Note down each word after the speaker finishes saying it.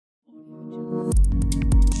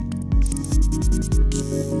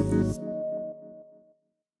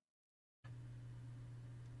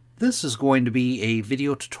This is going to be a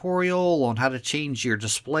video tutorial on how to change your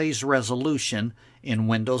display's resolution in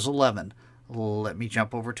Windows 11. Let me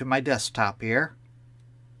jump over to my desktop here.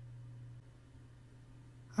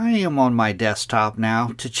 I am on my desktop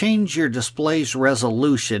now. To change your display's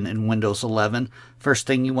resolution in Windows 11, first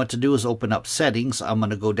thing you want to do is open up Settings. I'm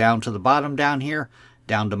going to go down to the bottom down here,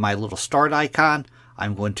 down to my little start icon.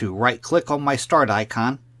 I'm going to right click on my start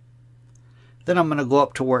icon. Then I'm going to go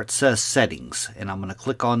up to where it says Settings, and I'm going to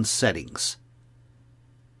click on Settings.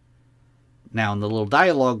 Now in the little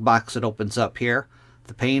dialog box that opens up here,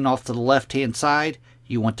 the pane off to the left hand side,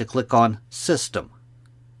 you want to click on System.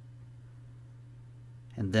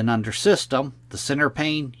 And then under System, the center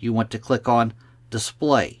pane, you want to click on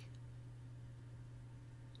Display.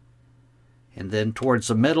 And then towards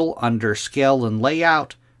the middle, under Scale and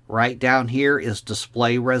Layout, right down here is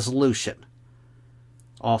Display Resolution.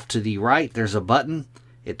 Off to the right, there's a button.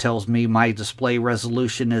 It tells me my display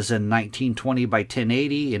resolution is in 1920 by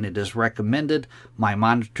 1080, and it is recommended. My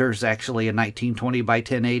monitor is actually a 1920 by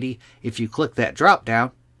 1080. If you click that drop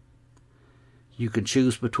down, you can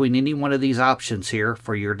choose between any one of these options here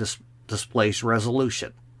for your display's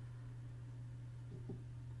resolution.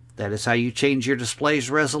 That is how you change your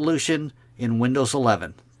display's resolution in Windows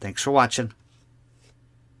 11. Thanks for watching.